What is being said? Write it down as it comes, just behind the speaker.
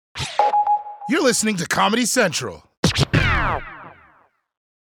You're listening to Comedy Central.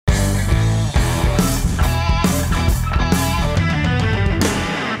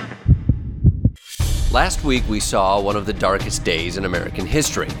 Last week, we saw one of the darkest days in American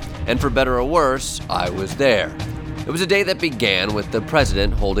history. And for better or worse, I was there. It was a day that began with the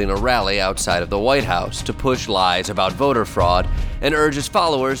president holding a rally outside of the White House to push lies about voter fraud and urge his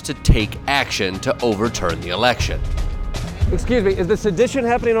followers to take action to overturn the election. Excuse me, is the sedition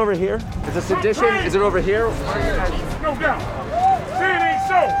happening over here? Is the sedition, is it over here? No doubt. Say it ain't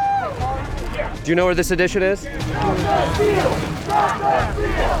so. Do you know where the sedition is? Stop the steal! Stop the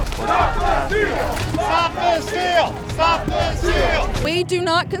steal! Stop the steal! Stop the steal! Stop the steal! We do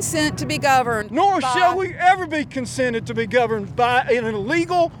not consent to be governed. Nor shall we ever be consented to be governed by an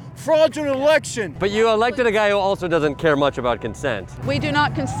illegal, fraudulent election. But you elected a guy who also doesn't care much about consent. We do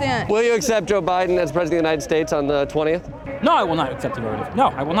not consent. Will you accept Joe Biden as president of the United States on the 20th? No, I will not accept it. No,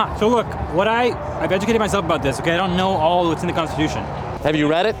 I will not. So look, I've educated myself about this, okay? I don't know all what's in the Constitution. Have you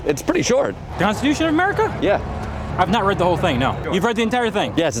read it? It's pretty short. The Constitution of America? Yeah. I've not read the whole thing, no. You've read the entire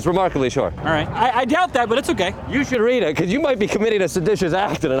thing? Yes, it's remarkably short. All right. I doubt that, but it's okay. You should read it, because you might be committing a seditious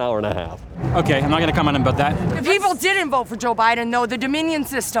act in an hour and a half. Okay, I'm not going to comment about that. The people didn't vote for Joe Biden, though. The Dominion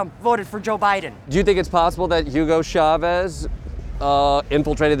system voted for Joe Biden. Do you think it's possible that Hugo Chavez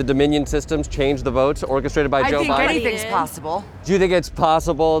infiltrated the Dominion systems, changed the votes, orchestrated by Joe Biden? I think anything's possible. Do you think it's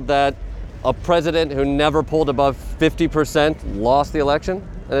possible that a president who never pulled above 50% lost the election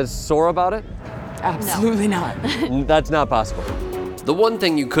and is sore about it? Absolutely not. That's not possible. The one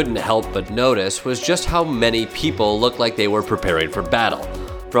thing you couldn't help but notice was just how many people looked like they were preparing for battle.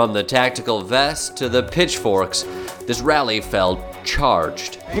 From the tactical vests to the pitchforks, this rally felt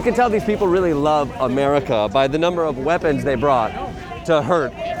charged. You can tell these people really love America by the number of weapons they brought to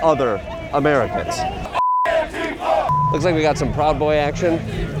hurt other Americans. Looks like we got some Proud Boy action.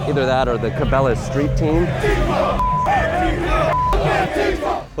 Either that or the Cabela's street team.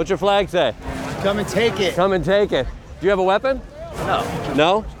 What's your flag say? Come and take it. Come and take it. Do you have a weapon? No.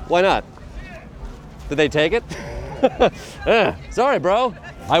 No? Why not? Did they take it? Sorry, bro.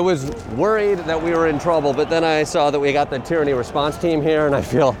 I was worried that we were in trouble, but then I saw that we got the tyranny response team here, and I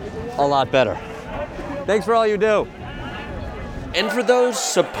feel a lot better. Thanks for all you do. And for those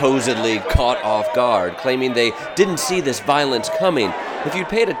supposedly caught off guard, claiming they didn't see this violence coming, if you'd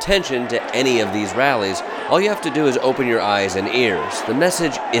paid attention to any of these rallies, all you have to do is open your eyes and ears. The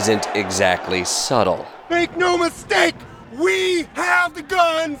message isn't exactly subtle. Make no mistake, we have the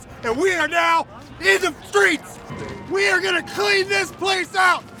guns, and we are now in the streets. We are gonna clean this place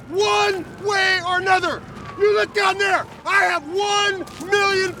out, one way or another. You look down there, I have 1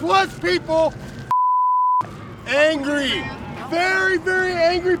 million plus people angry. Very, very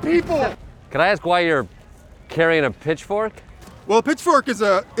angry people. Can I ask why you're carrying a pitchfork? Well, a pitchfork is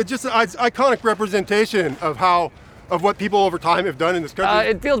it's just an iconic representation of what people over time have done in this country.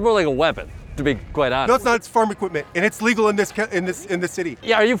 It feels more like a weapon, to be quite honest. No, it's not. It's farm equipment, and it's legal in this city.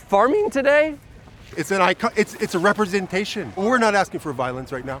 Yeah, are you farming today? It's an icon. It's a representation. We're not asking for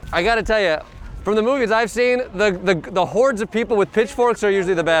violence right now. I got to tell you, from the movies I've seen, the hordes of people with pitchforks are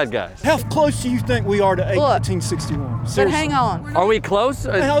usually the bad guys. How close do you think we are to 1861? But hang on. Are we close?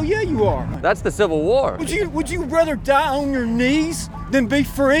 Hell yeah, you are. That's the Civil War. Would you rather die on your knees than be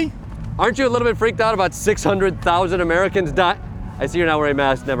free? Aren't you a little bit freaked out about 600,000 Americans die? I see you're not wearing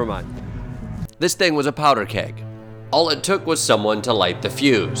masks, never mind. This thing was a powder keg. All it took was someone to light the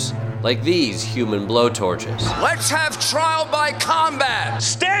fuse, like these human blowtorches. Let's have trial by combat.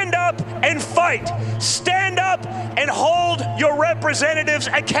 Stand up and fight. Stand up and hold your representatives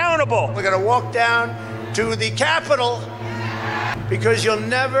accountable. We're gonna walk down to the Capitol because you'll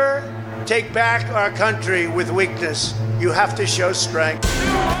never take back our country with weakness. You have to show strength.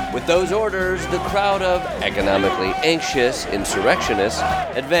 With those orders, the crowd of economically anxious insurrectionists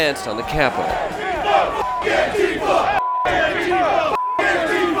advanced on the Capitol.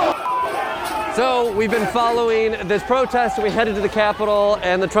 So we've been following this protest, and we headed to the Capitol,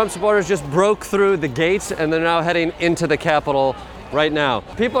 and the Trump supporters just broke through the gates, and they're now heading into the Capitol right now.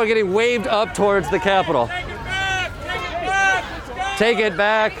 People are getting waved up towards the Capitol. Take it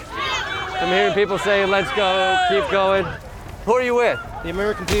back. I'm hearing people saying, let's go, keep going. Who are you with? The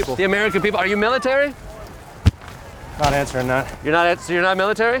American people. The American people. Are you military? Not answering that. So you're not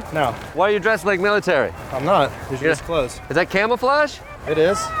military? No. Why are you dressed like military? I'm not. These are just clothes. Is that camouflage? It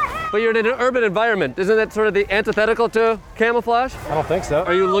is. But you're in an urban environment. Isn't that sort of the antithetical to camouflage? I don't think so.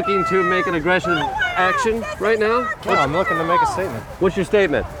 Are you looking to make an aggressive action right now? No, I'm looking to make a statement. What's your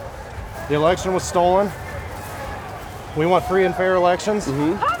statement? The election was stolen. We want free and fair elections.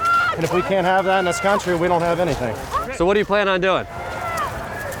 And if we can't have that in this country, we don't have anything. So what do you plan on doing?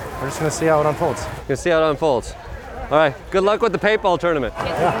 We're just gonna see how it unfolds. Gonna see how it unfolds. All right, good luck with the paintball tournament.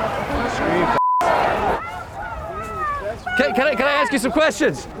 Yeah. Can I ask you some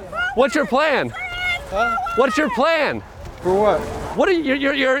questions? What's your plan? Huh? What's your plan? For what? What are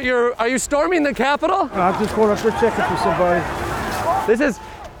you, are you storming the Capitol? I'm just going up there checking for somebody.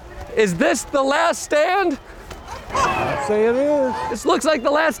 Is this the last stand? I'd say it is. This looks like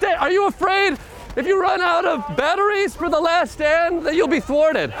the last stand. Are you afraid if you run out of batteries for the last stand that you'll be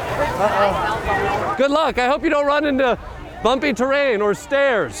thwarted? Good luck. I hope you don't run into bumpy terrain or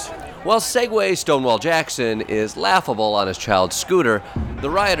stairs. While Segway Stonewall Jackson is laughable on his child's scooter,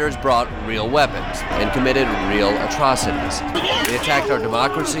 the rioters brought real weapons and committed real atrocities. They attacked our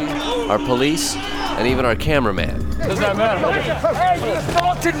democracy, our police, and even our cameraman. Does that matter? Hey, you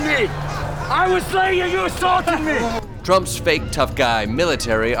assaulted me! I was saying you assaulted me! Trump's fake tough guy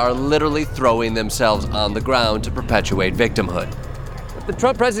military are literally throwing themselves on the ground to perpetuate victimhood. If the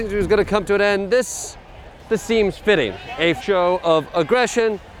Trump presidency was going to come to an end, this seems fitting. A show of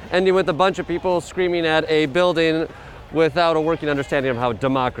aggression, ending with a bunch of people screaming at a building without a working understanding of how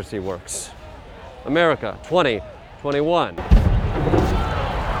democracy works. America, 2021.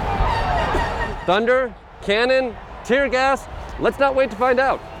 Thunder, cannon, tear gas, let's not wait to find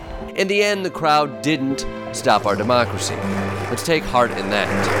out. In the end, the crowd didn't stop our democracy. Let's take heart in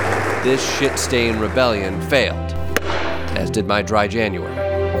that. This shit-stained rebellion failed, as did my dry January.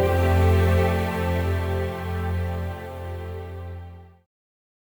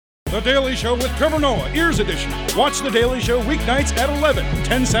 The Daily Show with Trevor Noah, Ears Edition. Watch The Daily Show weeknights at 11,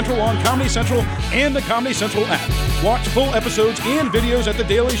 10 Central on Comedy Central and the Comedy Central app. Watch full episodes and videos at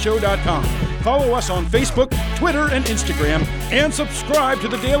thedailyshow.com. Follow us on Facebook, Twitter, and Instagram, and subscribe to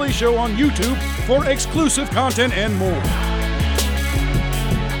The Daily Show on YouTube for exclusive content and more.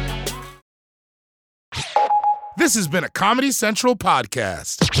 This has been a Comedy Central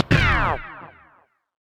podcast.